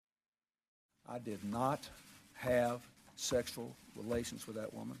I did not have sexual relations with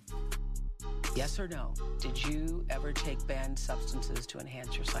that woman. Yes or no? Did you ever take banned substances to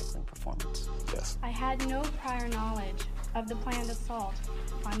enhance your cycling performance? Yes. I had no prior knowledge of the planned assault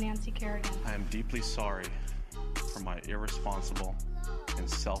on Nancy Kerrigan. I am deeply sorry for my irresponsible and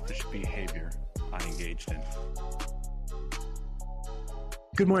selfish behavior I engaged in.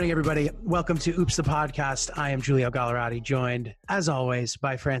 Good morning, everybody. Welcome to Oops, the podcast. I am Giulio Gallerati, joined, as always,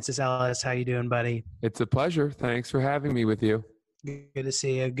 by Francis Ellis. How you doing, buddy? It's a pleasure. Thanks for having me with you. Good to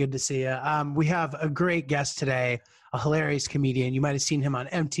see you. Good to see you. We have a great guest today, a hilarious comedian. You might have seen him on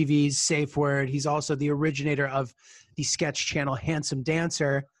MTV's Safe Word. He's also the originator of the sketch channel Handsome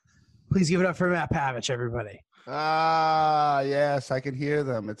Dancer. Please give it up for Matt Pavich, everybody. Yes, I can hear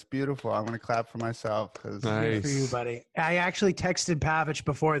them. It's beautiful. I'm going to clap for myself. Nice. Good for you, buddy. I actually texted Pavich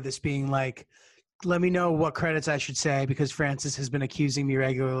before this being like, let me know what credits I should say because Francis has been accusing me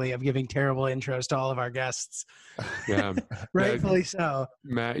regularly of giving terrible intros to all of our guests. Yeah. Rightfully so.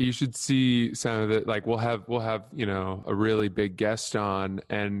 Matt, you should see some of it. Like we'll have, you know, a really big guest on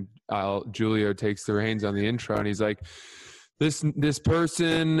and Giulio takes the reins on the intro and he's like, this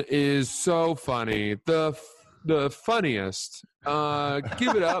person is so funny. The funniest.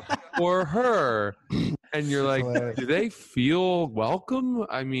 Give it up for her. And you're like, do they feel welcome?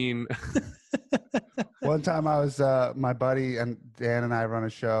 I mean, one time I was, my buddy and Dan and I run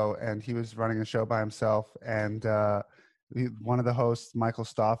a show, and he was running a show by himself. And one of the hosts, Michael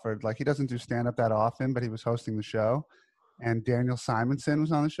Stofford, like he doesn't do stand-up that often, but he was hosting the show. And Daniel Simonson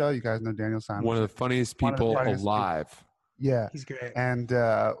was on the show. You guys know Daniel Simonson. One of the funniest people alive. Yeah. He's great. And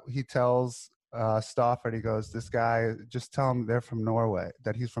he tells Stofford, he goes, this guy, just tell him they're from Norway,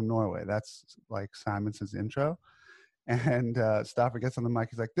 that he's from Norway. That's like Simonson's intro. And Stofford gets on the mic.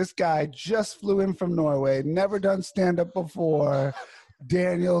 He's like, this guy just flew in from Norway, never done stand-up before.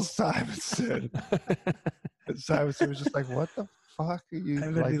 Daniel Simonson. And Simonson was just like, what the fuck are you?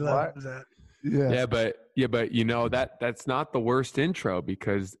 Everybody like, loves that. Yeah, but you know, that's not the worst intro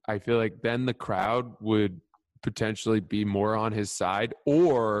because I feel like then the crowd would potentially be more on his side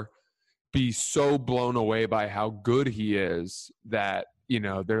or be so blown away by how good he is that, you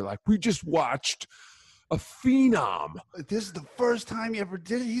know, they're like, we just watched a phenom. This is the first time he ever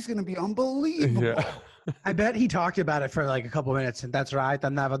did it. He's going to be unbelievable. Yeah. I bet he talked about it for like a couple minutes. And that's right.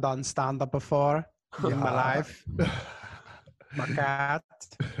 I've never done stand-up before in my life. My cat.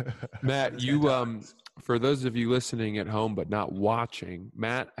 Matt, you for those of you listening at home but not watching,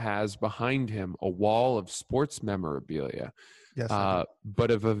 Matt has behind him a wall of sports memorabilia. Yes, but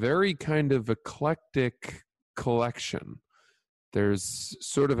of a very kind of eclectic collection. There's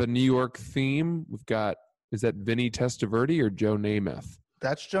sort of a New York theme. We've got, is that Vinny Testaverde or Joe Namath?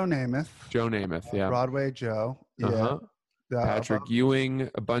 That's Joe Namath. Joe Namath, yeah. Broadway Joe. Yeah. Uh-huh. Patrick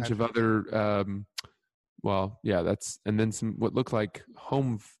Ewing, a bunch of other, that's, and then some what look like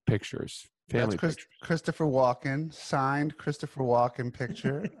home pictures, family pictures. Christopher Walken, signed Christopher Walken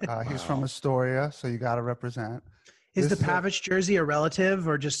picture. He's from Astoria, so you got to represent. Is the Pavich jersey a relative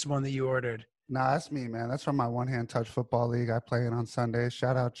or just one that you ordered? Nah, that's me, man. That's from my one-hand touch football league. I play it on Sundays.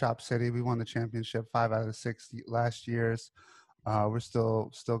 Shout out Chop City. We won the championship 5 out of the 6 last years. We're still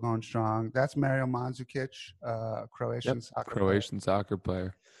going strong. That's Mario Mandzukic, Croatian soccer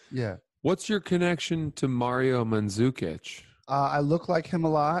player. Yeah. What's your connection to Mario Mandzukic? I look like him a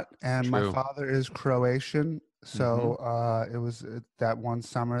lot, and True. my father is Croatian. So it was that one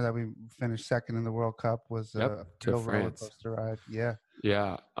summer that we finished second in the World Cup was a to real roller France. coaster ride. Yeah.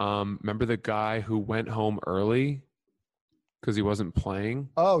 Yeah. Remember the guy who went home early because he wasn't playing?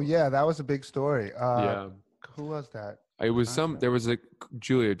 Oh, yeah. That was a big story. Yeah. Who was that? It was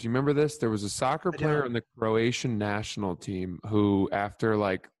Julia, do you remember this? There was a soccer player on the Croatian national team who, after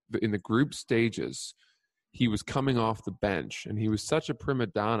in the group stages, he was coming off the bench and he was such a prima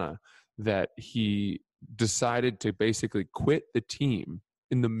donna that he decided to basically quit the team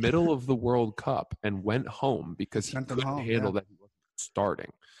in the middle of the World Cup and went home because he couldn't handle that he wasn't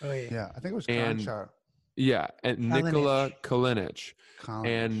starting. Oh, yeah. I think it was Konchar. Yeah, and Nikola Kalinic.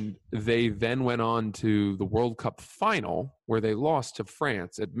 And they then went on to the World Cup final where they lost to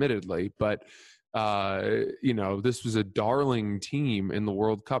France, admittedly, but this was a darling team in the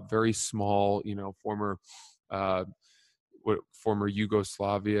World Cup, very small, former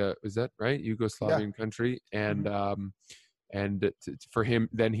Yugoslavia, is that right? Yugoslavian country. And for him,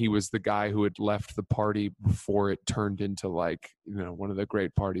 then he was the guy who had left the party before it turned into one of the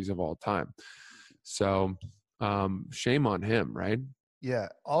great parties of all time. So shame on him, right? Yeah.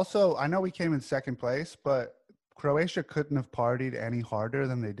 Also, I know we came in second place, but Croatia couldn't have partied any harder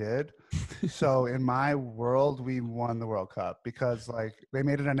than they did. So in my world, we won the World Cup because like they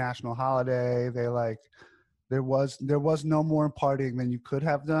made it a national holiday. They like there was no more partying than you could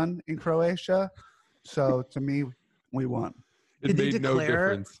have done in Croatia. So to me, we won. It made no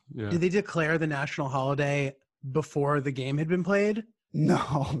difference. Yeah. Did they declare the national holiday before the game had been played?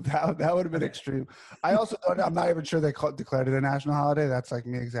 No, that would have been extreme. I also I'm not even sure they declared it a national holiday. That's like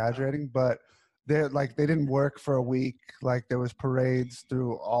me exaggerating, but they didn't work for a week. Like there was parades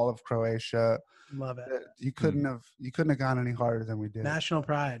through all of Croatia. Love it. You couldn't have gone any harder than we did. National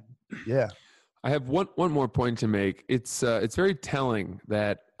pride. Yeah. I have one more point to make. It's very telling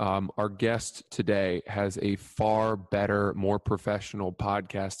that our guest today has a far better, more professional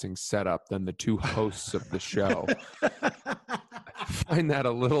podcasting setup than the two hosts of the show. I find that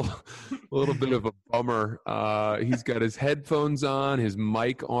a little bit of a bummer. He's got his headphones on. His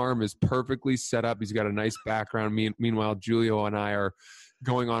mic arm is perfectly set up. He's got a nice background. Meanwhile, Julio and I are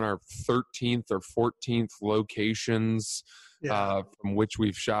going on our 13th or 14th locations. From which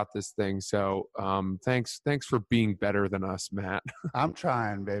we've shot this thing. So thanks for being better than us, Matt. I'm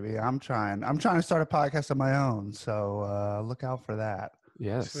trying, baby. I'm trying to start a podcast of my own. So look out for that.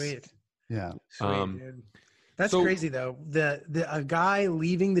 Yes. Sweet. Yeah. Sweet, dude. That's crazy though. A guy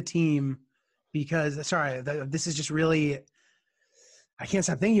leaving the team because this is just really, I can't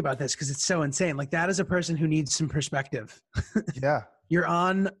stop thinking about this because it's so insane. Like that is a person who needs some perspective. Yeah. You're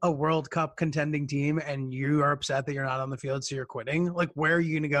on a World Cup contending team and you are upset that you're not on the field, so you're quitting. Like, where are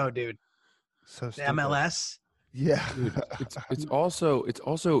you going to go, dude? So the MLS? Yeah. Dude, it's also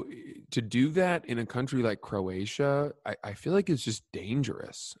to do that in a country like Croatia, I feel like it's just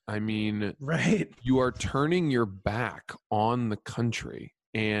dangerous. I mean, right. You are turning your back on the country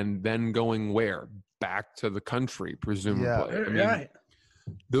and then going where? Back to the country, presumably. Yeah. I mean, right.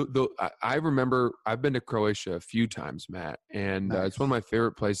 I remember I've been to Croatia a few times, Matt, and Nice. It's one of my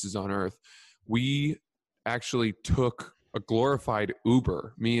favorite places on earth. We actually took a glorified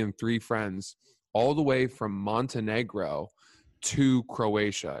Uber, me and 3 friends, all the way from Montenegro to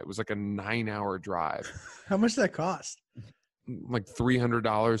Croatia. It was like a 9-hour drive. How much did that cost? Like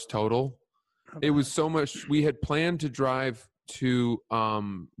 $300 total. It was so much. We had planned to drive to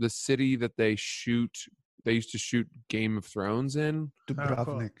the city that they used to shoot Game of Thrones in. Dubrovnik.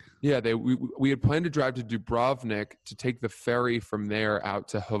 Cool. Yeah, we had planned to drive to Dubrovnik to take the ferry from there out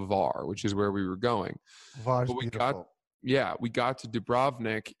to Hvar, which is where we were going. Hvar's But beautiful. we got to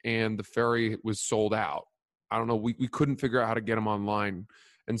Dubrovnik and the ferry was sold out. I don't know, we couldn't figure out how to get them online.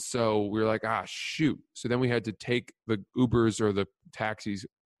 And so we were like, shoot. So then we had to take the Ubers or the taxis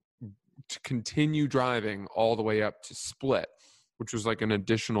to continue driving all the way up to Split, which was like an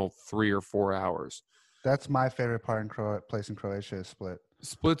additional 3 or 4 hours. That's my favorite part place in Croatia is Split.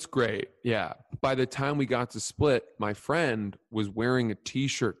 Split's great, yeah. By the time we got to Split, my friend was wearing a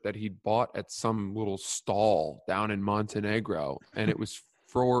T-shirt that he'd bought at some little stall down in Montenegro, and it was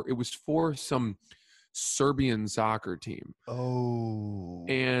for some Serbian soccer team. Oh.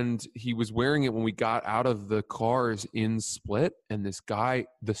 And he was wearing it when we got out of the cars in Split, and this guy,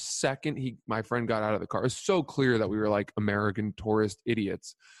 the second my friend got out of the car, it was so clear that we were like American tourist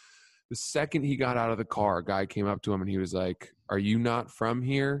idiots. The second he got out of the car, a guy came up to him and he was like, "Are you not from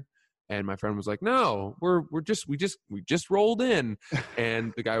here?" And my friend was like, "No, we just rolled in."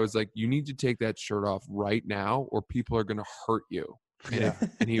 And the guy was like, "You need to take that shirt off right now, or people are gonna hurt you."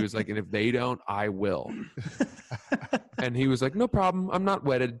 And he was like, "And if they don't, I will." And he was like, "No problem. I'm not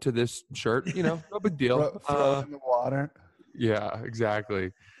wedded to this shirt. No big deal." Throw it in the water. Yeah,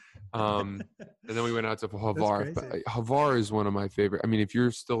 exactly. And then we went out to Hvar. But Hvar is one of my favorite. I mean, if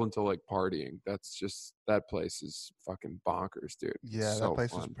you're still into like partying, that place is fucking bonkers, dude. Yeah, so that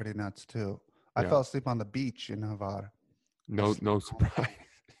place fun. is pretty nuts too. I fell asleep on the beach in Hvar. No surprise.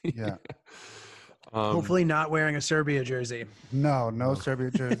 Yeah. Hopefully not wearing a Serbia jersey. No Serbia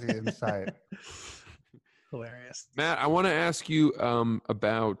jersey in sight. Hilarious. Matt, I want to ask you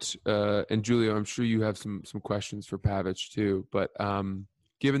about and Julio, I'm sure you have some questions for Pavich too, but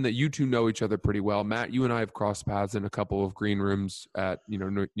given that you two know each other pretty well, Matt, you and I have crossed paths in a couple of green rooms at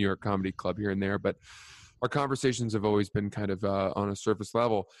New York Comedy Club here and there, but our conversations have always been kind of on a surface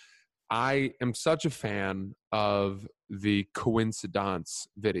level. I am such a fan of the Coincidence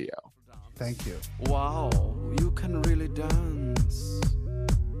video. Thank you. Wow, you can really dance.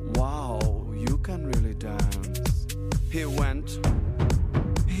 Wow, you can really dance. He went.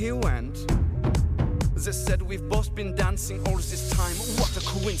 They said we've both been dancing all this time. What a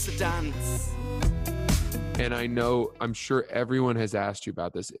coincidence. And I'm sure everyone has asked you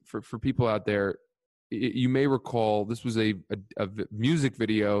about this. For people out there, you may recall this was a music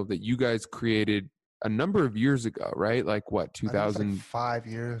video that you guys created a number of years ago, right? Like what, I think it's 2000? like 5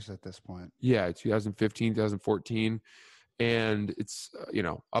 years at this point. Yeah, 2015, 2014. And it's,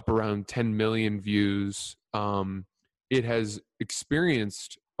 up around 10 million views. It has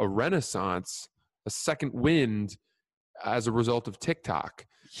experienced a renaissance, a second wind as a result of TikTok,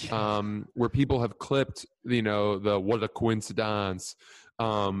 where people have clipped, the what a coincidence.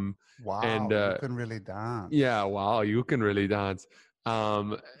 Wow, and you can really dance. Yeah, wow, you can really dance.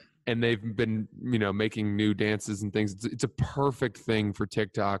 And they've been, making new dances and things. It's a perfect thing for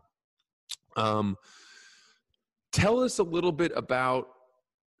TikTok. Tell us a little bit about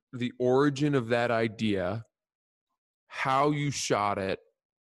the origin of that idea, how you shot it,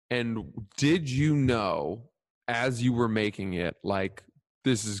 and did you know as you were making it, like,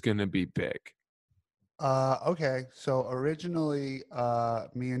 this is going to be big? Okay, so originally,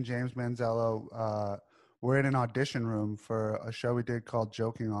 me and James Manzello were in an audition room for a show we did called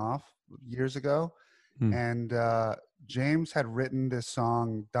Joking Off years ago. And James had written this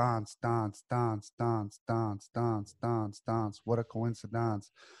song, Dance, Dance, Dance, Dance, Dance, Dance, Dance, Dance, What a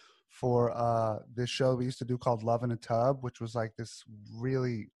Coincidence, for this show we used to do called Love in a Tub, which was like this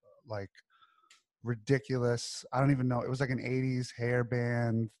really like ridiculous, I don't even know, it was like an 80s hair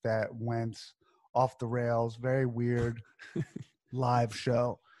band that went off the rails, very weird live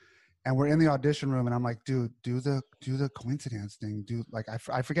show. And we're in the audition room and I'm like, dude, do the coincidence thing. Dude, like,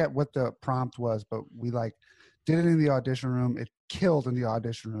 I forget what the prompt was, but we like did it in the audition room. It killed in the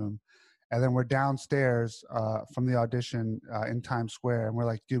audition room. And then we're downstairs from the audition in Times Square. And we're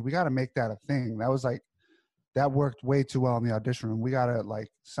like, dude, we got to make that a thing. That worked way too well in the audition room. We got to like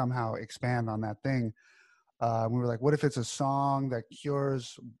somehow expand on that thing. We were like, what if it's a song that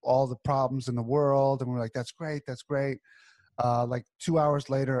cures all the problems in the world? And we were like, that's great. That's great. Like 2 hours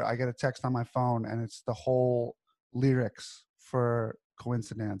later, I get a text on my phone and it's the whole lyrics for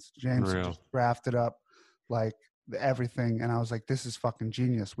Coincidence. James just drafted up like everything. And I was like, this is fucking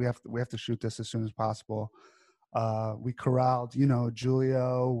genius. We have to shoot this as soon as possible. We corralled,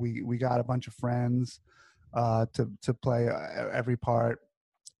 Julio, we got a bunch of friends to play every part.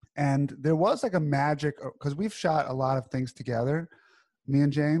 And there was like a magic, because we've shot a lot of things together, me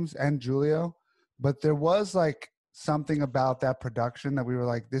and James and Julio, but there was like something about that production that we were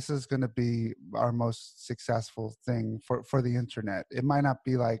like, this is going to be our most successful thing for the internet. It might not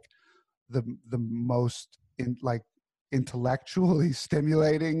be like the most intellectually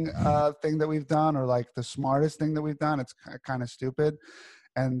stimulating thing that we've done, or like the smartest thing that we've done. It's kind of stupid.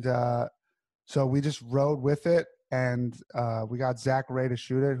 And so we just rode with it. And we got Zach Ray to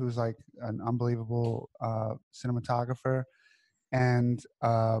shoot it, who's like an unbelievable cinematographer. And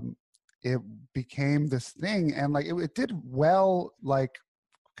it became this thing. And like it did well, like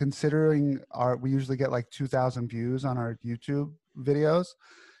considering we usually get like 2,000 views on our YouTube videos.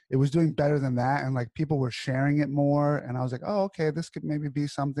 It was doing better than that. And like people were sharing it more. And I was like, oh, okay, this could maybe be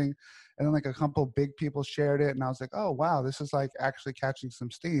something. And then like a couple big people shared it. And I was like, oh, wow, this is like actually catching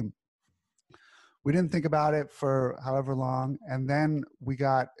some steam. We didn't think about it for however long. And then we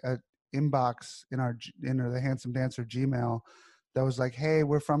got an inbox in the Handsome Dancer Gmail that was like, hey,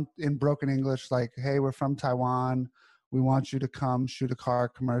 in broken English, like, hey, we're from Taiwan. We want you to come shoot a car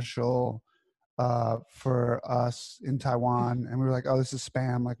commercial for us in Taiwan. And we were like, oh, this is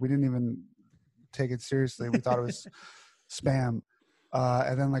spam. Like, we didn't even take it seriously. We thought it was spam.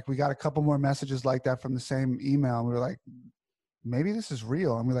 And then like we got a couple more messages like that from the same email. And we were like, maybe this is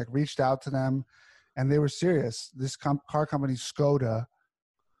real. And we like reached out to them. And they were serious. This car company, Skoda,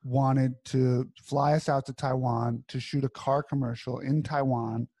 wanted to fly us out to Taiwan to shoot a car commercial in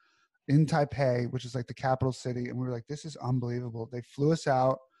Taiwan, in Taipei, which is like the capital city. And we were like, this is unbelievable. They flew us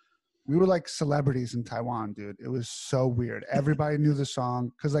out. We were like celebrities in Taiwan, dude. It was so weird. Everybody knew the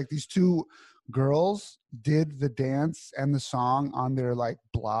song because like these two girls did the dance and the song on their like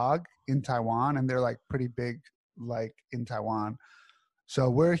blog in Taiwan. And they're like pretty big like in Taiwan. So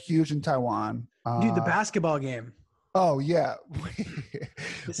we're huge in Taiwan. Dude, the basketball game. Oh yeah.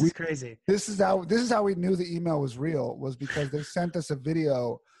 This is crazy. This is how we knew the email was real, was because they sent us a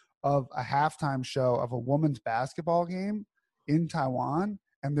video of a halftime show of a women's basketball game in Taiwan,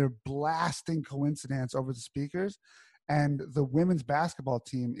 and they're blasting Coincidence over the speakers, and the women's basketball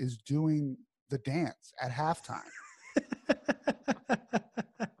team is doing the dance at halftime.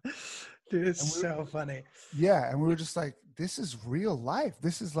 Dude, it's so funny. Yeah, and we were just like, this is real life.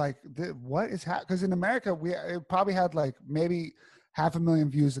 This is like, what is happening? Because in America, it probably had like maybe 500,000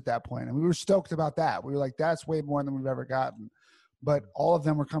 views at that point, and we were stoked about that. We were like, that's way more than we've ever gotten. But all of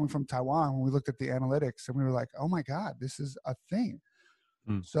them were coming from Taiwan when we looked at the analytics, and we were like, oh my God, this is a thing.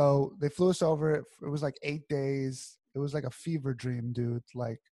 So they flew us over. It was like 8 days. It was like a fever dream, dude.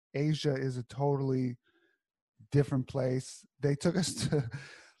 Like Asia is a totally different place. They took us to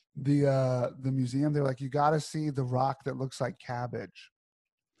the museum. They're like, you got to see the rock that looks like cabbage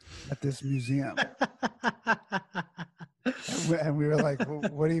at this museum. And we were like, well,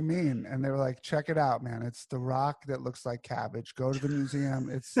 what do you mean? And they were like, check it out, man. It's the rock that looks like cabbage. Go to the museum.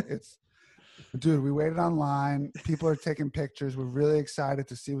 It's dude, we waited online. People are taking pictures. We're really excited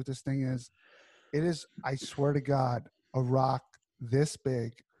to see what this thing is. It is, I swear to God, a rock this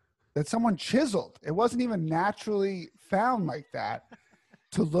big that someone chiseled. It wasn't even naturally found like that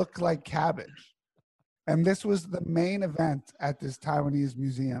to look like cabbage. And this was the main event at this Taiwanese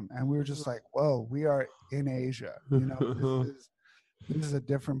museum. And we were just like, whoa, we are in Asia. You know, this is a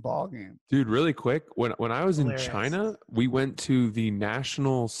different ballgame. Dude, really quick, when I was Hilarious. in China, we went to the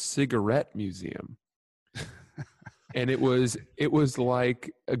National Cigarette Museum. And it was like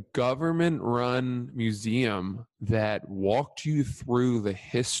a government-run museum that walked you through the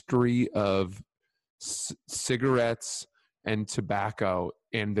history of cigarettes and tobacco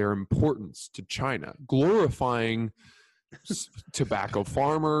and their importance to China, glorifying tobacco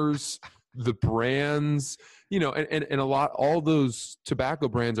farmers, the brands, you know, and a lot, all those tobacco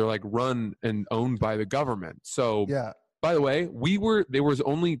brands are like run and owned by the government. So Yeah. by the way, there were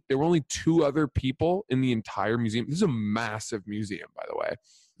only 2 other people in the entire museum. This is a massive museum, by the way.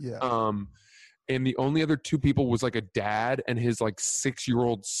 Yeah. And the only other 2 people was like a dad and his like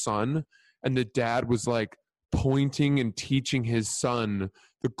 6-year-old son. And the dad was like pointing and teaching his son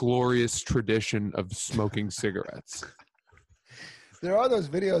the glorious tradition of smoking cigarettes. There are those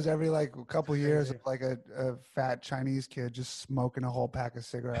videos every like a couple years of like a fat Chinese kid just smoking a whole pack of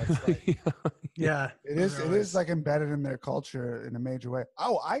cigarettes. Like, Yeah. it is like embedded in their culture in a major way.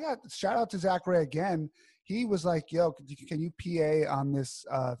 Oh, I got shout out to Zach Ray again. He was like, yo, can you PA on this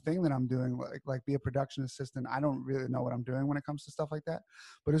thing that I'm doing? Like be a production assistant. I don't really know what I'm doing when it comes to stuff like that.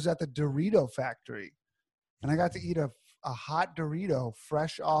 But it was at the Dorito factory. And I got to eat a hot Dorito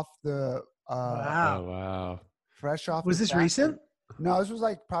fresh off the Wow. Oh, wow. fresh off. Was the this factory. recent? No, this was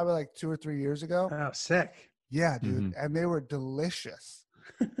like probably like 2 or 3 years ago. Oh, sick. Yeah, dude. And they were delicious.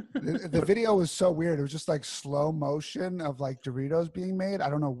 The video was so weird. It was just like slow motion of like Doritos being made. I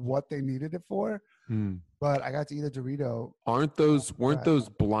don't know what they needed it for, but I got to eat a Dorito. Weren't those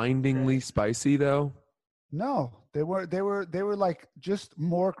blindingly spicy though? No, they were like just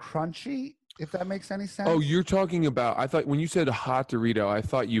more crunchy, if that makes any sense. Oh, you're talking about, I thought when you said a hot Dorito, I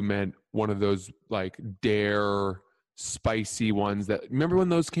thought you meant one of those like Dare spicy ones that, remember when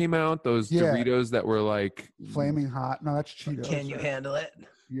those came out? Those Doritos that were like flaming hot. No, that's Cheetos. Can you handle it?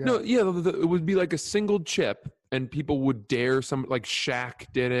 Yeah. No, yeah, it would be like a single chip, and people would dare some, like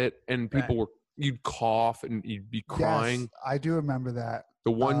Shaq did it, and people you'd cough and you'd be crying. Yes, I do remember that.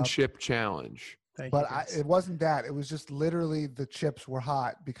 The one chip challenge. It wasn't that. It was just literally the chips were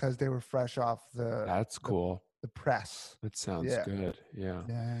hot because they were fresh off the. That's cool. The press. That sounds good. Yeah.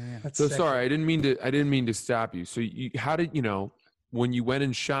 Yeah. So sorry, I didn't mean to stop you. So how did when you went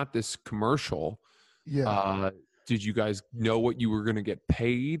and shot this commercial? Yeah. Did you guys know what you were going to get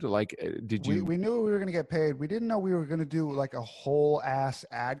paid? Like, did you? We knew we were going to get paid. We didn't know we were going to do like a whole ass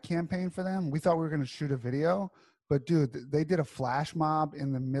ad campaign for them. We thought we were going to shoot a video, but dude, they did a flash mob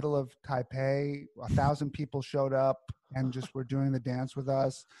in the middle of Taipei. 1,000 people showed up and just were doing the dance with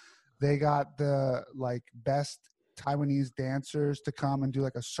us. They got the like best Taiwanese dancers to come and do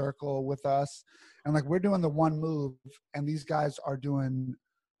like a circle with us. And like, we're doing the one move and these guys are doing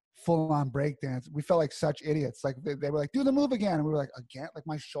full on break dance. We felt like such idiots. Like they were like, do the move again. And we were like, again, like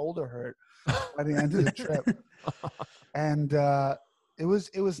my shoulder hurt by the end of the trip. And it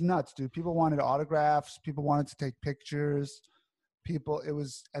was nuts, dude. People wanted autographs. People wanted to take pictures.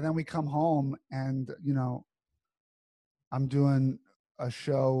 And then we come home and, I'm doing a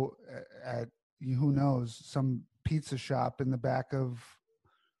show at, who knows, some pizza shop in the back of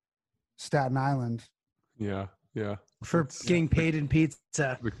Staten Island. Yeah. For getting paid in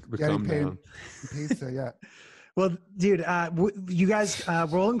pizza. Getting paid in pizza, yeah. Well, dude, you guys,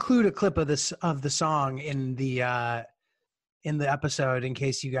 we'll include a clip of the song in the episode in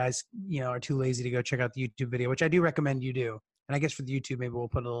case you guys, are too lazy to go check out the YouTube video, which I do recommend you do. And I guess for the YouTube, maybe we'll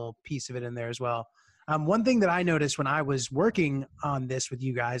put a little piece of it in there as well. One thing that I noticed when I was working on this with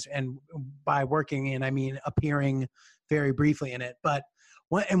you guys, and by working in, I mean appearing very briefly in it, but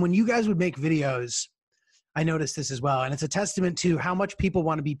when you guys would make videos, I noticed this as well. And it's a testament to how much people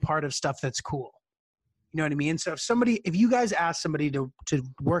want to be part of stuff that's cool. You know what I mean? So if you guys asked somebody to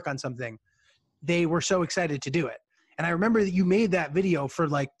work on something, they were so excited to do it. And I remember that you made that video for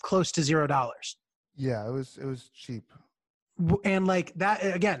like close to $0. Yeah, it was cheap. And like that,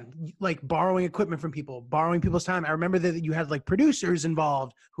 again, like borrowing equipment from people, borrowing people's time. I remember that you had like producers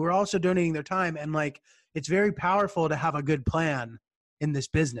involved who were also donating their time. And like, it's very powerful to have a good plan in this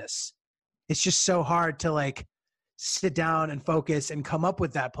business. It's just so hard to like sit down and focus and come up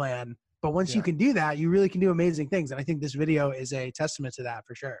with that plan. But once you can do that, you really can do amazing things. And I think this video is a testament to that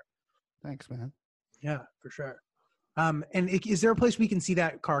for sure. Thanks, man. Yeah, for sure. Is there a place we can see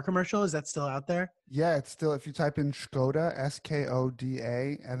that car commercial? Is that still out there? Yeah, it's still, if you type in Skoda,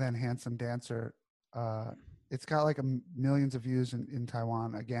 Skoda, and then Handsome Dancer, it's got like millions of views in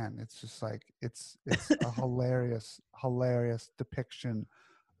Taiwan. Again, it's just like, it's a hilarious depiction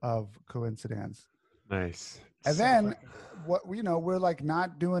of coincidence. Nice. And then we're like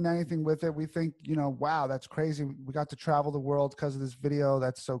not doing anything with it. We think, wow, that's crazy. We got to travel the world because of this video.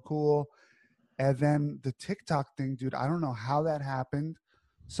 That's so cool. And then the TikTok thing, dude, I don't know how that happened.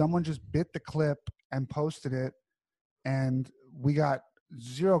 Someone just bit the clip and posted it, and we got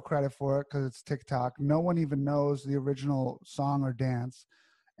zero credit for it because it's TikTok. No one even knows the original song or dance.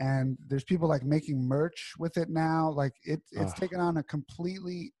 And there's people like making merch with it now. Like it's taken on a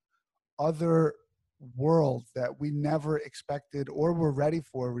completely other world that we never expected or were ready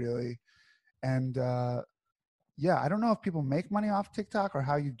for, really. And I don't know if people make money off TikTok or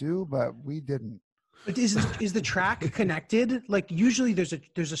how you do, but we didn't. But is the track connected? Like usually there's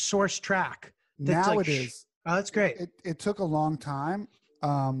a source track. Now like, it is. Oh, that's great. It took a long time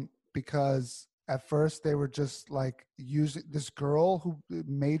because at first they were just like using this girl who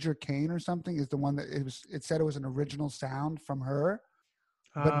Major Kane or something is the one that it said it was an original sound from her.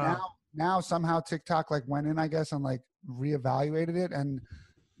 But now somehow TikTok like went in, I guess, and like reevaluated it, and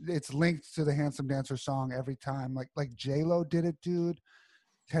it's linked to the Handsome Dancer song every time. Like J-Lo did it, dude.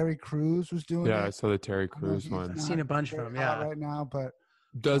 Terry Crews was doing it. Yeah, I saw the Terry Crews one. I've seen a bunch of them. Yeah. Right now, but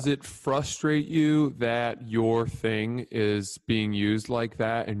does it frustrate you that your thing is being used like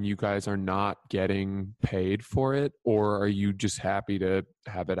that and you guys are not getting paid for it, or are you just happy to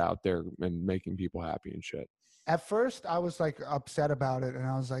have it out there and making people happy and shit? At first, I was like upset about it, and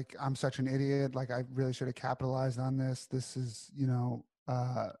I was like, "I'm such an idiot! Like, I really should have capitalized on this. This is,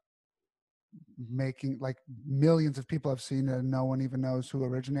 making like millions of people have seen it, and no one even knows who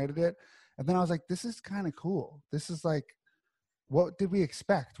originated it." And then I was like, "This is kind of cool. This is like, what did we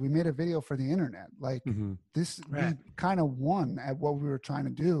expect? We made a video for the internet. Like, this, we kind of won at what we were trying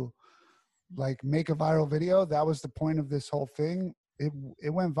to do. Like, make a viral video. That was the point of this whole thing. It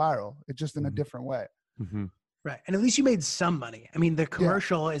went viral. It just in a different way." Mm-hmm. Right. And at least you made some money. I mean, the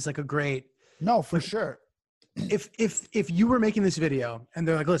commercial is like a great. No, for sure. If you were making this video and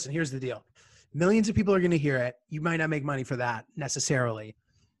they're like, listen, here's the deal. Millions of people are going to hear it. You might not make money for that necessarily.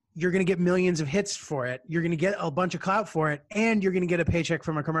 You're going to get millions of hits for it. You're going to get a bunch of clout for it. And you're going to get a paycheck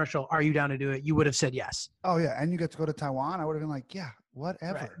from a commercial. Are you down to do it? You would have said yes. Oh, yeah. And you get to go to Taiwan. I would have been like, yeah,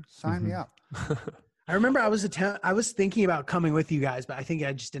 whatever. Right. Sign me up. I remember I was thinking about coming with you guys, but I think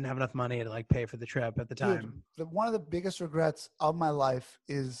I just didn't have enough money to like pay for the trip at the time. Dude, one of the biggest regrets of my life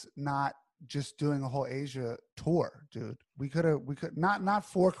is not just doing a whole Asia tour, dude. We could not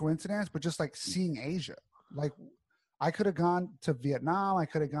for coincidence, but just like seeing Asia. Like I could have gone to Vietnam. I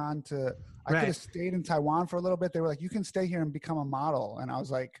could have stayed in Taiwan for a little bit. They were like, you can stay here and become a model. And I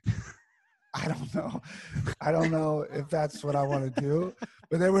was like, I don't know if that's what I want to do.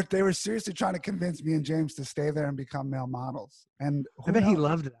 But they were seriously trying to convince me and James to stay there and become male models. And I bet he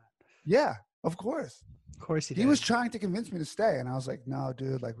loved that. Yeah, of course. Of course he did. He was trying to convince me to stay, and I was like, "No,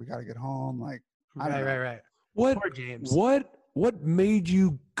 dude. Like, we got to get home." Like, right. What? Poor James. What made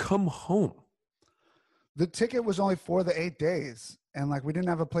you come home? The ticket was only for the 8 days, and like we didn't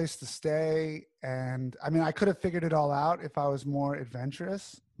have a place to stay. And I mean, I could have figured it all out if I was more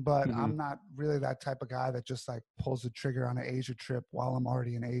adventurous, but I'm not really that type of guy that just like pulls the trigger on an Asia trip while I'm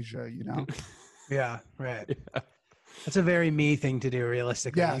already in Asia, you know? Yeah, right. Yeah. That's a very me thing to do,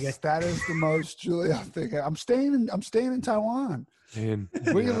 realistically. Yes, that is the most Julia thing. I'm staying in Taiwan. Man,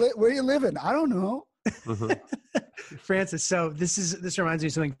 where you living? I don't know. Francis, so this reminds me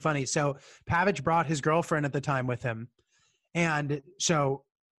of something funny. So Pavich brought his girlfriend at the time with him, and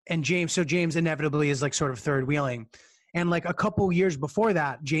James inevitably is like sort of third wheeling, and like a couple years before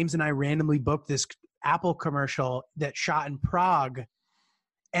that, James and I randomly booked this Apple commercial that shot in Prague.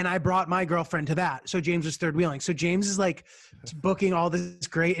 And I brought my girlfriend to that. So James was third wheeling. So James is like booking all this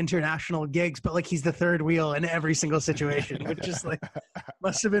great international gigs, but like he's the third wheel in every single situation, which is like,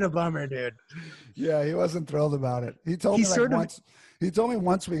 must have been a bummer, dude. Yeah, he wasn't thrilled about it. He told me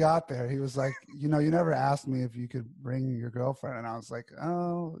once we got there, he was like, you never asked me if you could bring your girlfriend. And I was like,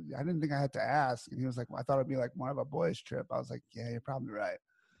 oh, I didn't think I had to ask. And he was like, well, I thought it'd be like more of a boys trip. I was like, yeah, you're probably right.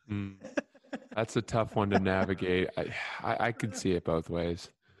 That's a tough one to navigate. I could see it both ways.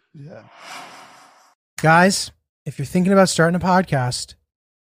 Yeah. Guys, if you're thinking about starting a podcast,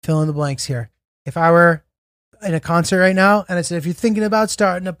 fill in the blanks here. If I were in a concert right now and I said, if you're thinking about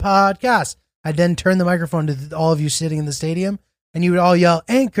starting a podcast, I'd then turn the microphone to all of you sitting in the stadium and you would all yell,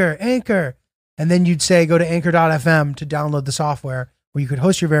 Anchor, Anchor. And then you'd say, go to anchor.fm to download the software where you could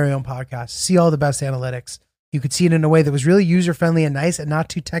host your very own podcast, see all the best analytics. You could see it in a way that was really user-friendly and nice and not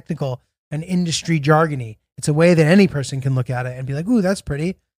too technical and industry jargony. It's a way that any person can look at it and be like, ooh, that's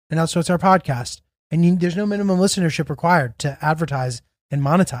pretty. And also it's our podcast. And there's no minimum listenership required to advertise and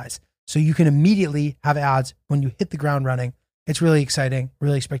monetize. So you can immediately have ads when you hit the ground running. It's really exciting,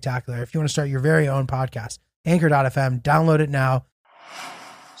 really spectacular. If you want to start your very own podcast, anchor.fm, download it now.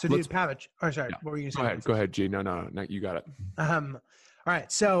 So dude, Pavich, or sorry, what were you going to say? Go ahead, G. No, you got it. All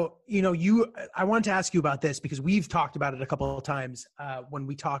right. So, I wanted to ask you about this because we've talked about it a couple of times when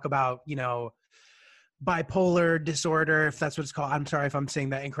we talk about, bipolar disorder, if that's what it's called. I'm sorry if I'm saying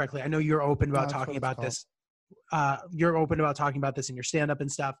that incorrectly. I know you're open about talking about this. You're open about talking about this in your stand-up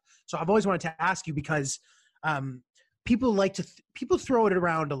and stuff. So I've always wanted to ask you because people people throw it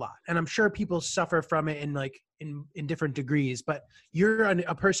around a lot, and I'm sure people suffer from it in different degrees. But you're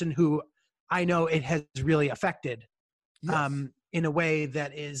a person who I know it has really affected in a way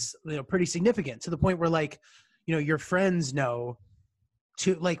that is pretty significant, to the point where your friends know.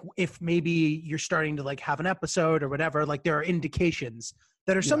 To if maybe you're starting to have an episode or whatever, there are indications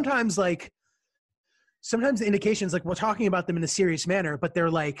that are sometimes sometimes the indications we're talking about them in a serious manner, but they're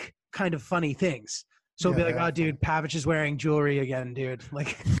kind of funny things. So it'll be oh dude, Pavich is wearing jewelry again, dude.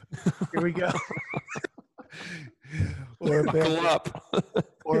 Here we go. Or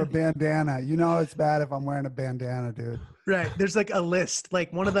a bandana. It's bad if I'm wearing a bandana, dude. Right. There's a list.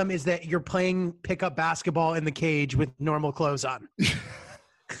 One of them is that you're playing pickup basketball in the cage with normal clothes on.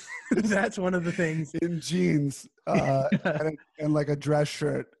 That's one of the things. In jeans and a dress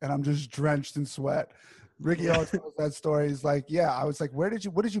shirt, and I'm just drenched in sweat. Ricky always tells that story. He's like, yeah, I was like, what did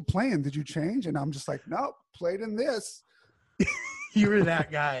you play in? Did you change? And I'm just like, nope, played in this. You were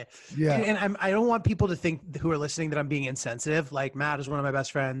that guy. Yeah. And I don't want people to think who are listening that I'm being insensitive. Matt is one of my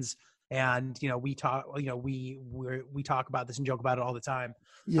best friends. And, we talk, we talk about this and joke about it all the time.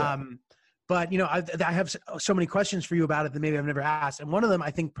 Yeah. But, I have so many questions for you about it that maybe I've never asked. And one of them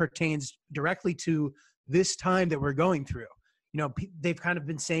I think pertains directly to this time that we're going through. They've kind of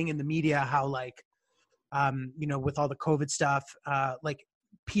been saying in the media how with all the COVID stuff,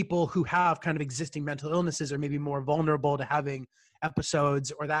 people who have kind of existing mental illnesses are maybe more vulnerable to having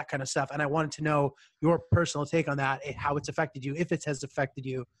episodes or that kind of stuff. And I wanted to know your personal take on that, how it's affected you, if it has affected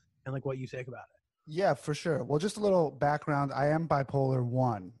you, and what you think about it. Yeah, for sure. Well, just a little background. I am bipolar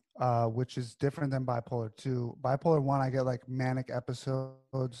 1. Which is different than bipolar 2. Bipolar 1, I get manic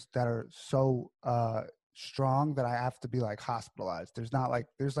episodes that are so strong that I have to be hospitalized. There's not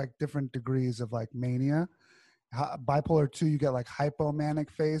there's different degrees of mania. Bipolar 2, you get hypomanic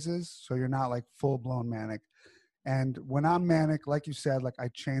phases, so you're not full blown manic. And when I'm manic, like you said, I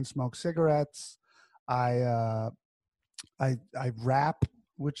chain smoke cigarettes, I rap,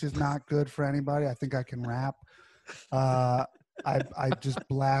 which is not good for anybody. I think I can rap. I just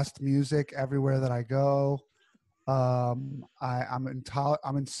blast music everywhere that I go. I'm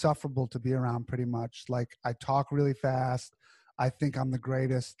insufferable to be around pretty much. I talk really fast. I think I'm the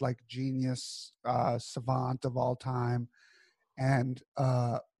greatest genius savant of all time. And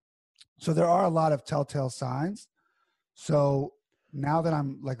so there are a lot of telltale signs. So now that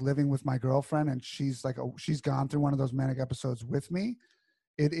I'm living with my girlfriend and she's she's gone through one of those manic episodes with me,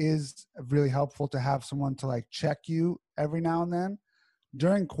 it is really helpful to have someone to check you every now and then.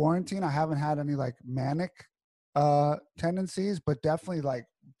 During quarantine, I haven't had any manic tendencies, but definitely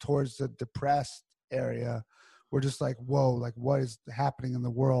towards the depressed area. We're just whoa, what is happening in the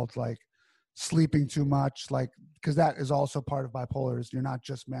world? Sleeping too much, because that is also part of bipolar. Is you're not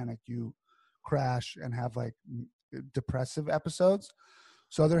just manic, you crash and have depressive episodes.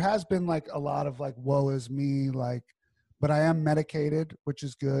 So there has been a lot of woe is me, but I am medicated, which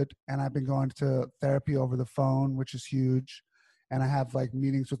is good. And I've been going to therapy over the phone, which is huge. And I have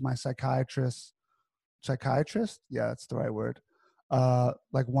meetings with my psychiatrist. Yeah, that's the right word.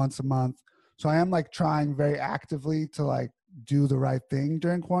 Once a month. So I am trying very actively to do the right thing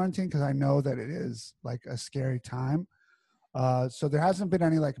during quarantine, because I know that it is a scary time. So there hasn't been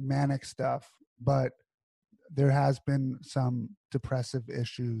any manic stuff, but there has been some depressive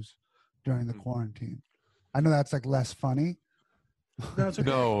issues during the quarantine. I know that's less funny. No, it's okay.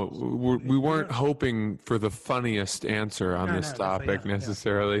 No, we weren't hoping for the funniest answer on this topic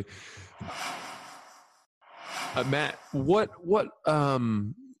necessarily. Matt, what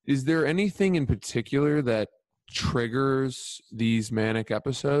Is there anything in particular that triggers these manic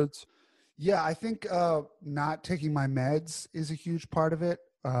episodes? Yeah, I think not taking my meds is a huge part of it.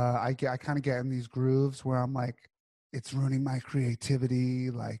 I kind of get in these grooves where I'm like, it's ruining my creativity,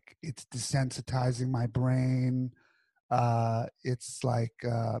 like it's desensitizing my brain. It's like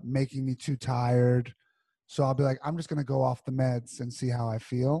making me too tired. So I'll be like, I'm just gonna go off the meds and see how I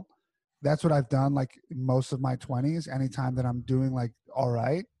feel. That's what I've done like most of my 20s. Anytime that I'm doing like all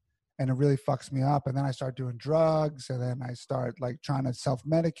right, and it really fucks me up, and then I start doing drugs, and then I start like trying to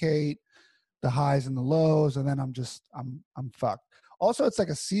self-medicate the highs and the lows, and then I'm fucked. Also, it's like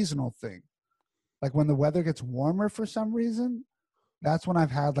a seasonal thing. Like when the weather gets warmer for some reason, that's when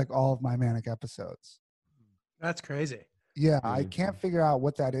I've had like all of my manic episodes. That's crazy. Yeah, I can't figure out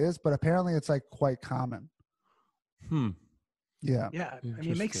what that is, but apparently it's like quite common. Yeah. Yeah. I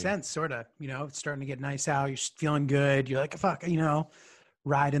mean, it makes sense, sort of. You know, it's starting to get nice out. You're feeling good. You're like, fuck, you know,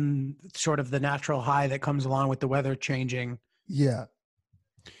 riding sort of the natural high that comes along with the weather changing. Yeah.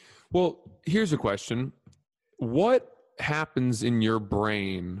 Well, here's a question. What happens in your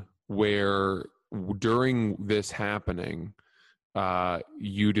brain where during this happening,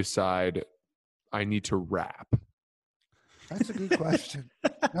 you decide I need to rap? That's a good question.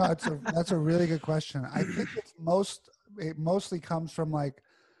 No, that's a really good question. I think it mostly comes from like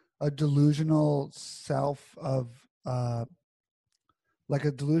a delusional self of like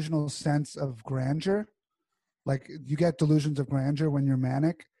a delusional sense of grandeur. Like you get delusions of grandeur when you're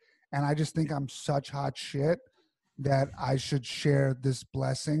manic, and I just think I'm such hot shit that I should share this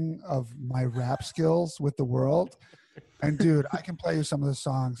blessing of my rap skills with the world. And dude, I can play you some of the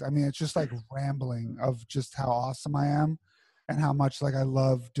songs. I mean, it's just like rambling of just how awesome I am and how much like I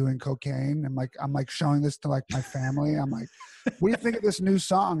love doing cocaine. And like I'm like showing this to like my family. I'm like, what do you think of this new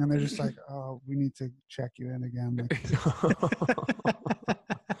song? And they're just like, oh, we need to check you in again. Like,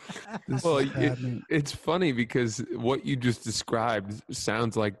 well, it's funny because what you just described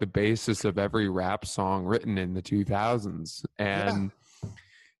sounds like the basis of every rap song written in the 2000s. And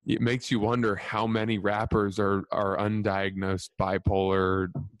it makes you wonder how many rappers are undiagnosed bipolar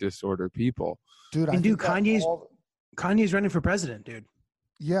disorder people. Dude, and dude, Kanye's running for president, dude.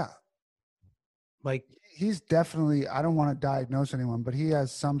 Yeah. Like he's definitely, I don't want to diagnose anyone, but he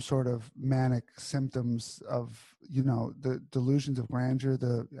has some sort of manic symptoms of, you know, the delusions of grandeur.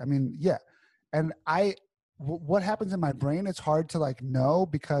 And what happens in my brain, it's hard to like know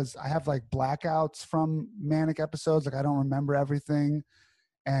because I have like blackouts from manic episodes. Like I don't remember everything.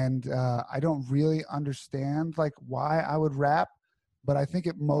 And I don't really understand like why I would rap, but I think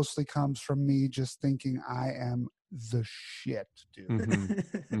it mostly comes from me just thinking I am the shit, dude.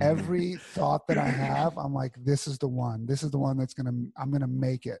 Mm-hmm. Every thought that I have, I'm like, this is the one that's I'm gonna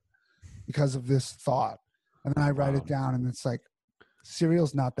make it because of this thought. And then I write it down, and it's like,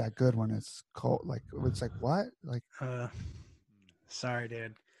 cereal's not that good when it's cold. Like it's like, what? Like sorry,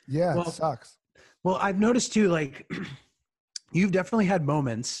 dude. Yeah, it sucks. Well, I've noticed too, like you've definitely had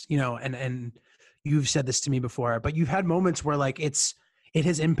moments, you know, and you've said this to me before, but you've had moments where like it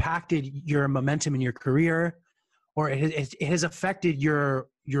has impacted your momentum in your career, or it has affected your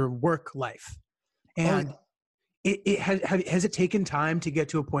work life. And has it taken time to get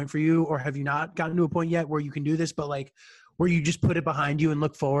to a point for you, or have you not gotten to a point yet where you can do this, but like where you just put it behind you and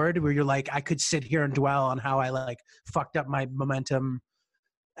look forward, where you're like, I could sit here and dwell on how I like fucked up my momentum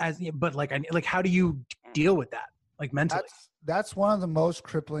but like how do you deal with that? Like mentally? That's one of the most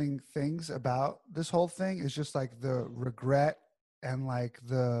crippling things about this whole thing is just like the regret and like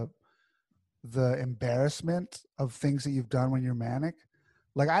the embarrassment of things that you've done when you're manic.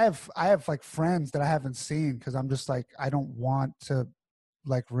 Like I have like friends that I haven't seen because I'm just like, I don't want to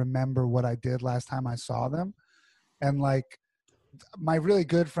like remember what I did last time I saw them. And like my really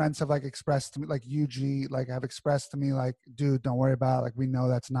good friends have like expressed to me, like UG, like have expressed to me like, dude, don't worry about it. Like we know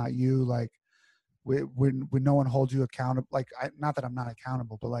that's not you. Like we no one holds you accountable. Like not that I'm not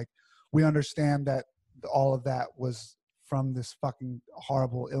accountable, but like we understand that all of that was from this fucking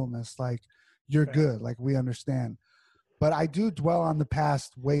horrible illness. Like you're good. Like we understand. But I do dwell on the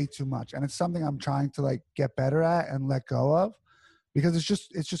past way too much. And it's something I'm trying to like get better at and let go of because it's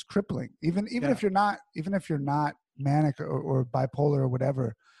just crippling. Even if you're not manic or bipolar or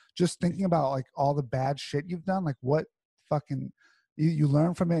whatever, just thinking about like all the bad shit you've done, like what fucking you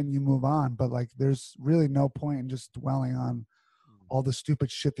learn from it and you move on. But like there's really no point in just dwelling on all the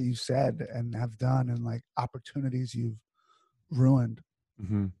stupid shit that you said and have done and like opportunities you've ruined.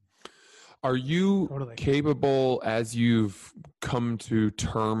 Mm-hmm. Are you capable, as you've come to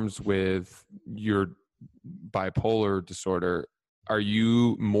terms with your bipolar disorder, are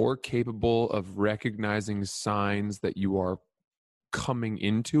you more capable of recognizing signs that you are coming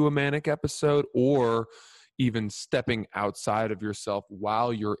into a manic episode, or even stepping outside of yourself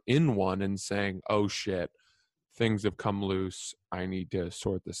while you're in one and saying, oh shit, things have come loose, I need to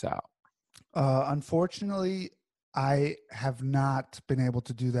sort this out? Unfortunately, I have not been able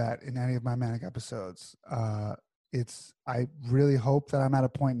to do that in any of my manic episodes. I really hope that I'm at a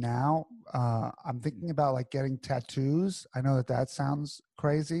point now. I'm thinking about like getting tattoos. I know that sounds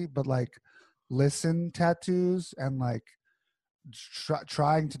crazy, but like listen tattoos and like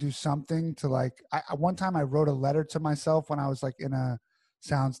trying to do something to like, one time I wrote a letter to myself when I was like in a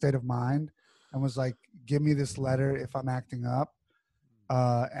sound state of mind and was like, give me this letter if I'm acting up.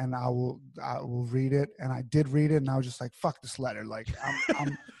 And I will read it. And I did read it, and I was just like, "Fuck this letter! Like,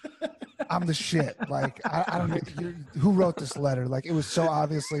 I'm the shit. Like, I don't know who wrote this letter. Like, it was so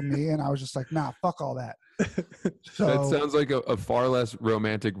obviously me, and I was just like, nah, fuck all that." So that sounds like a far less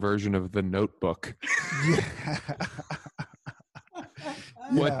romantic version of The Notebook. Yeah.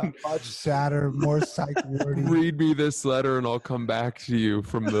 Yeah, much sadder, more psych wordy. Read me this letter and I'll come back to you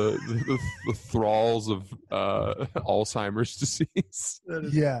from the thralls of Alzheimer's disease.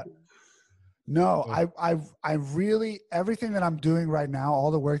 Yeah. No, I really, everything that I'm doing right now,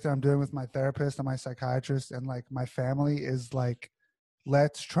 all the work that I'm doing with my therapist and my psychiatrist and like my family is like,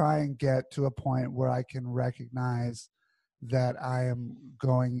 let's try and get to a point where I can recognize that I am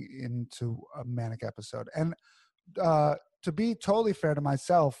going into a manic episode. And to be totally fair to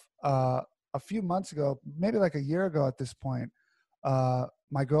myself, a few months ago, maybe like a year ago at this point,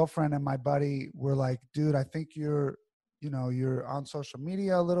 my girlfriend and my buddy were like, dude, I think you're on social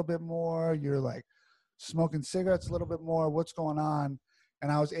media a little bit more. You're like smoking cigarettes a little bit more. What's going on?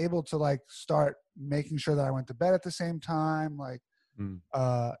 And I was able to like start making sure that I went to bed at the same time, like,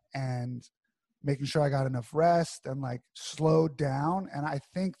 and making sure I got enough rest and like slowed down. And I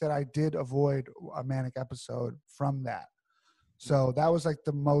think that I did avoid a manic episode from that. So that was like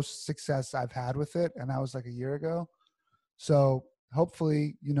the most success I've had with it. And that was like a year ago. So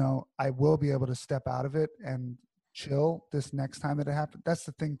hopefully, I will be able to step out of it and chill this next time that it happens. That's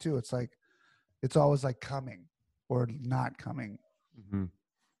the thing too. It's like, it's always like coming or not coming. Mm-hmm.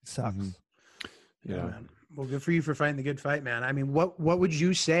 It sucks. Mm-hmm. Yeah, man. Well, good for you for fighting the good fight, man. I mean, what would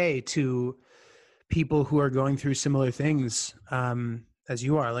you say to people who are going through similar things as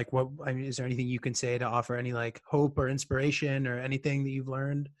you are? Like, is there anything you can say to offer any like hope or inspiration or anything that you've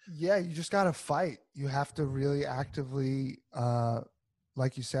learned? Yeah, you just got to fight. You have to really actively,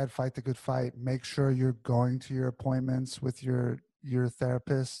 like you said, fight the good fight. Make sure you're going to your appointments with your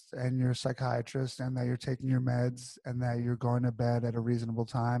therapist and your psychiatrist, and that you're taking your meds, and that you're going to bed at a reasonable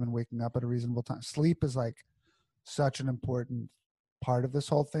time and waking up at a reasonable time. Sleep is like such an important part of this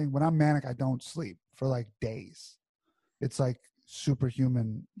whole thing. When I'm manic, I don't sleep for like days. It's like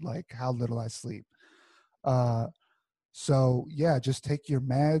superhuman, like how little I sleep. So yeah, just take your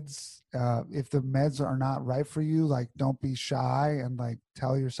meds. If the meds are not right for you, like don't be shy and like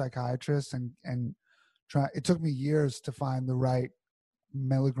tell your psychiatrist and try. It took me years to find the right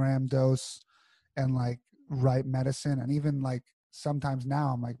milligram dose and like right medicine. And even like sometimes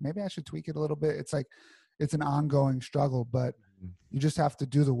now I'm like, maybe I should tweak it a little bit. It's like, it's an ongoing struggle, but you just have to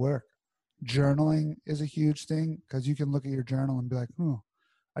do the work. Journaling is a huge thing because you can look at your journal and be like,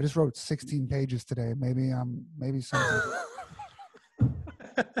 I just wrote 16 pages today. Maybe something,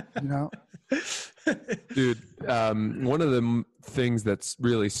 Dude, one of the things that's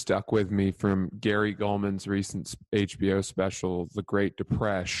really stuck with me from Gary Gulman's recent HBO special, The Great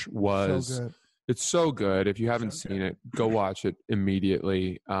Depression, was so good. It's so good. If you haven't seen it, go watch it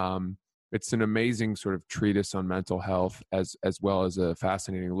immediately. It's an amazing sort of treatise on mental health, as well as a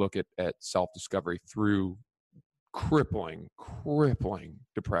fascinating look at self-discovery through crippling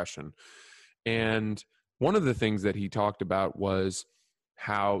depression. And one of the things that he talked about was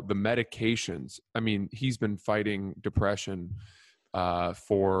how the medications, I mean, he's been fighting depression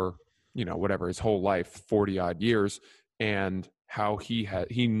for, whatever, his whole life, 40 odd years. And how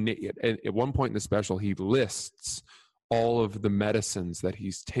at one point in the special, he lists all of the medicines that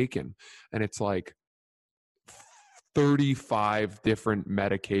he's taken. And it's like 35 different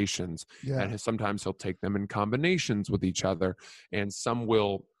medications. Yeah. And sometimes he'll take them in combinations with each other, and some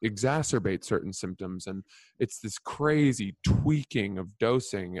will exacerbate certain symptoms. And it's this crazy tweaking of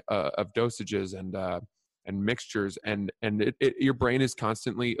dosages and mixtures, and your brain is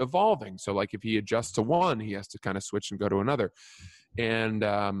constantly evolving. So like if he adjusts to one, he has to kind of switch and go to another. And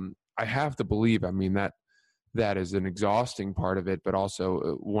I have to believe, I mean, that is an exhausting part of it, but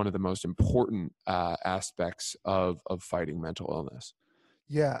also one of the most important aspects of fighting mental illness.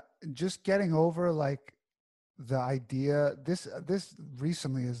 Yeah, just getting over like the idea. This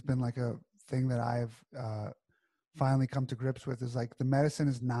recently has been like a thing that I've finally come to grips with is like the medicine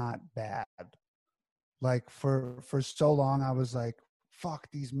is not bad. Like for so long I was like, fuck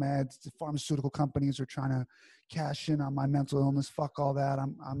these meds, the pharmaceutical companies are trying to cash in on my mental illness, fuck all that,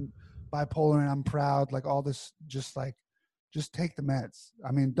 I'm bipolar and I'm proud, like all this, just take the meds.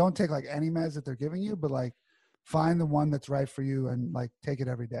 I mean, don't take like any meds that they're giving you, but like find the one that's right for you and like take it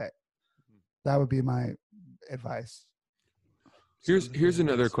every day. That would be my advice. Here's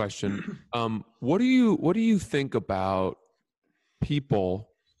another question. What do you think about people,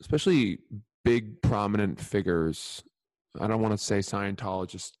 especially big prominent figures? I don't want to say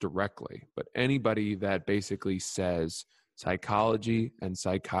Scientologists directly, but anybody that basically says psychology and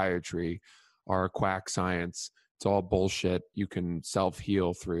psychiatry are a quack science. It's all bullshit. You can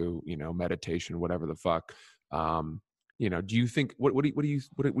self-heal through, meditation, whatever the fuck. Do you think what do you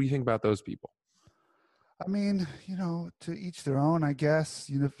think about those people? I mean, to each their own, I guess.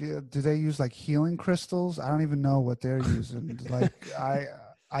 Do they use like healing crystals? I don't even know what they're using. Like,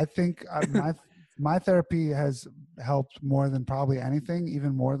 I think my therapy has helped more than probably anything,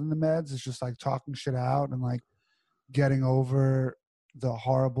 even more than the meds. It's just like talking shit out and like getting over the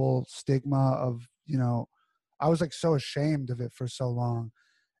horrible stigma of, I was like so ashamed of it for so long.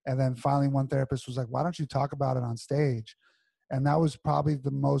 And then finally one therapist was like, why don't you talk about it on stage? And that was probably the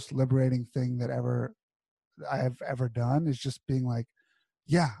most liberating thing that I have ever done, is just being like,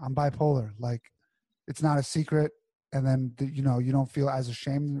 yeah, I'm bipolar. Like, it's not a secret. And then, you don't feel as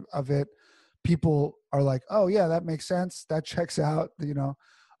ashamed of it. People are like, oh yeah, that makes sense. That checks out.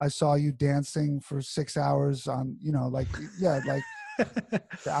 I saw you dancing for 6 hours on, like, yeah, like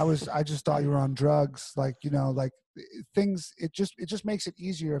I just thought you were on drugs. Like, like things, it just makes it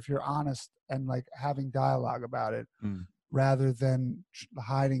easier if you're honest and like having dialogue about it rather than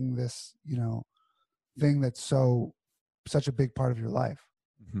hiding this, thing that's such a big part of your life.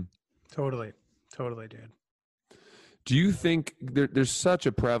 Mm-hmm. Totally, dude. Do you think there's such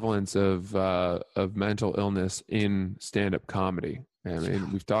a prevalence of mental illness in stand-up comedy? I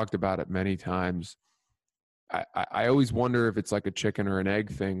mean, we've talked about it many times. I always wonder if it's like a chicken or an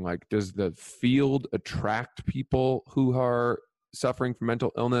egg thing. Like, does the field attract people who are suffering from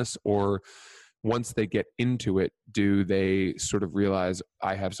mental illness, or once they get into it, do they sort of realize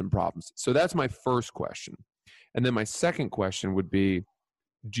I have some problems? So that's my first question. And then my second question would be,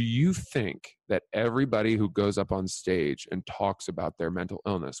 do you think that everybody who goes up on stage and talks about their mental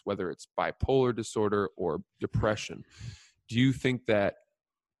illness, whether it's bipolar disorder or depression, do you think that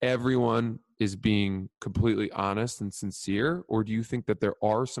everyone is being completely honest and sincere? Or do you think that there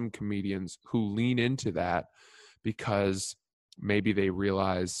are some comedians who lean into that because maybe they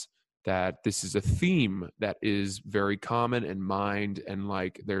realize that this is a theme that is very common and mined, and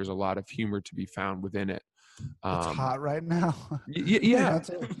like there's a lot of humor to be found within it? It's hot right now. Yeah.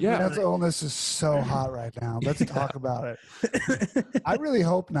 Mental illness is so hot right now. Let's talk about it. I really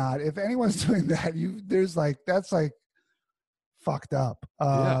hope not. If anyone's doing that, that's like fucked up.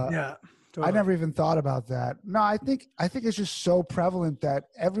 Yeah. Totally. I never even thought about that. No, I think it's just so prevalent that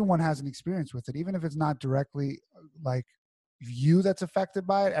everyone has an experience with it, even if it's not directly like you that's affected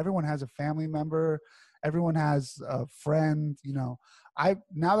by it. Everyone has a family member, everyone has a friend. Now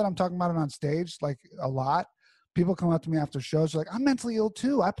that I'm talking about it on stage, like a lot, people come up to me after shows, like, I'm mentally ill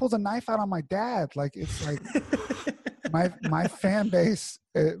too. I pulled a knife out on my dad. Like, it's like my fan base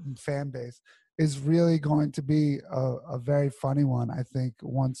is really going to be a very funny one, I think,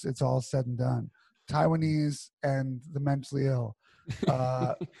 once it's all said and done. Taiwanese and the mentally ill.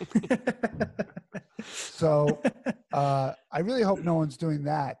 So I really hope no one's doing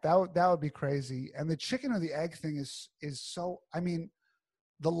that. That would be crazy. And the chicken or the egg thing is so, I mean,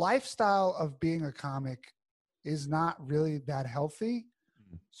 the lifestyle of being a comic is not really that healthy.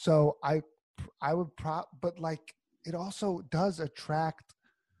 So I would but like, it also does attract.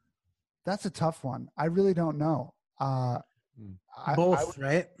 That's a tough one. I really don't know. Both,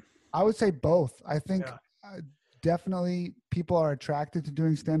 right? I would say both. I think definitely people are attracted to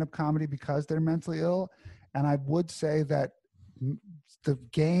doing stand-up comedy because they're mentally ill. And I would say that the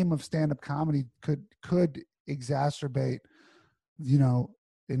game of stand-up comedy could exacerbate,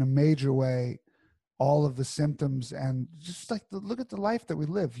 in a major way, all of the symptoms, and just like look at the life that we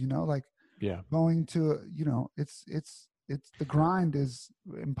live, going to, it's the grind is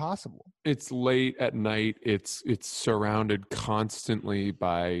impossible. It's late at night. It's surrounded constantly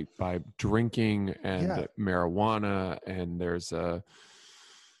by drinking and marijuana, and there's a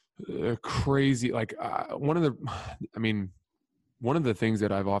crazy, like, one of the things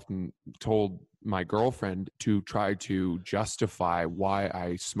that I've often told my girlfriend to try to justify why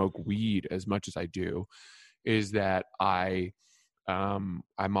I smoke weed as much as I do is that I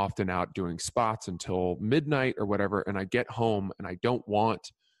I'm often out doing spots until midnight or whatever, and I get home and I don't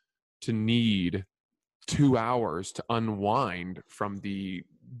want to need 2 hours to unwind from the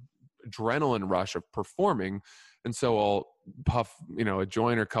adrenaline rush of performing. And so I'll puff, a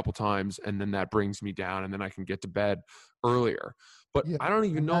joint a couple times, and then that brings me down, and then I can get to bed earlier. But I don't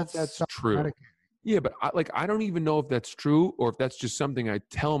even know if that's true. Yeah, but I don't even know if that's true, or if that's just something I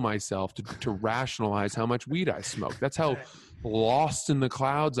tell myself to rationalize how much weed I smoke. That's how lost in the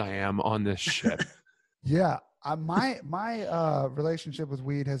clouds I am on this shit. Yeah. My relationship with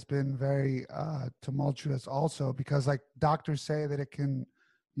weed has been very tumultuous also, because like doctors say that it can,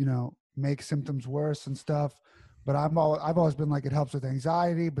 make symptoms worse and stuff. But I've always been like, it helps with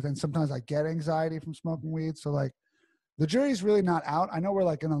anxiety, but then sometimes I get anxiety from smoking weed. So like the jury's really not out. I know we're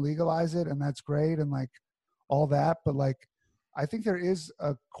like going to legalize it, and that's great, and like all that. But like, I think there is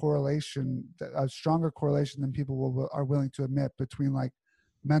a correlation, a stronger correlation than people are willing to admit, between like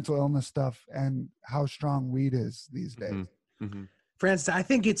mental illness stuff and how strong weed is these days. Mm-hmm. Mm-hmm. Francis, I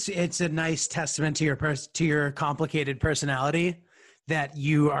think it's a nice testament to your complicated personality that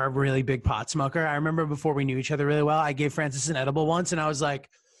you are a really big pot smoker. I remember before we knew each other really well, I gave Francis an edible once, and I was like,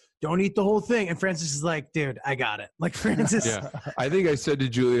 don't eat the whole thing. And Francis is like, dude, I got it. Like Francis. Yeah. I think I said to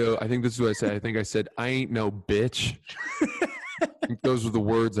Julio, I think this is what I said. I think I said, I ain't no bitch. I think those were the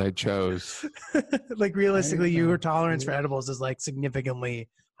words I chose. Like realistically, your tolerance for edibles is like significantly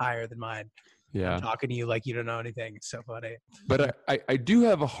higher than mine. Yeah. I'm talking to you like you don't know anything. It's so funny. But I do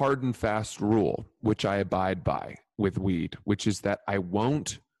have a hard and fast rule, which I abide by with weed, which is that I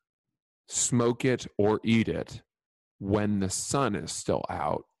won't smoke it or eat it when the sun is still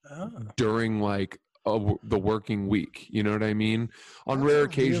out during like the working week. You know what I mean? On rare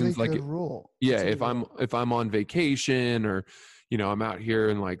occasions, really like rule. Yeah, if I'm on vacation, or I'm out here,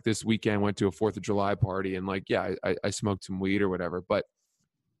 and like this weekend went to a 4th of July party, and like I smoked some weed or whatever, but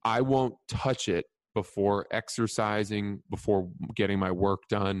I won't touch it before exercising, before getting my work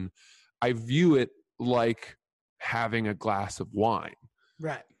done. I view it like having a glass of wine.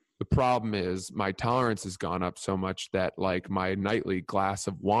 Right. The problem is my tolerance has gone up so much that like my nightly glass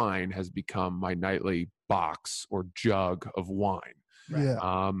of wine has become my nightly box or jug of wine. Right.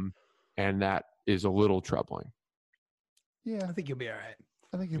 Yeah. And that is a little troubling. Yeah. I think you'll be all right.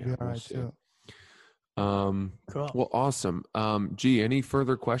 I think you'll be all right too. Cool. Well, awesome. G, any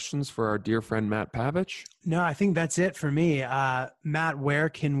further questions for our dear friend Matt Pavich? No, I think that's it for me. Matt, where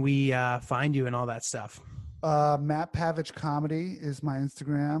can we find you and all that stuff? Matt Pavich Comedy is my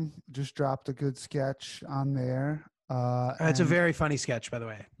Instagram. Just dropped a good sketch on there. It's a very funny sketch, by the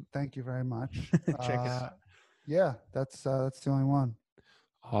way. Thank you very much. Check it out. Yeah, that's the only one.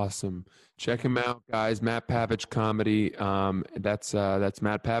 Awesome. Check him out, guys. Matt Pavich Comedy. That's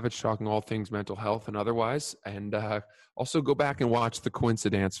Matt Pavich talking all things mental health and otherwise. And also go back and watch the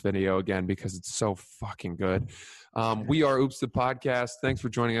Coincidence video again, because it's so fucking good. We are Oops the Podcast. Thanks for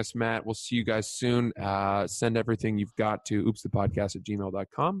joining us, Matt. We'll see you guys soon. Send everything you've got to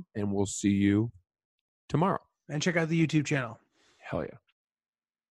oopsthepodcast@gmail.com, and we'll see you tomorrow. And check out the YouTube channel. Hell yeah.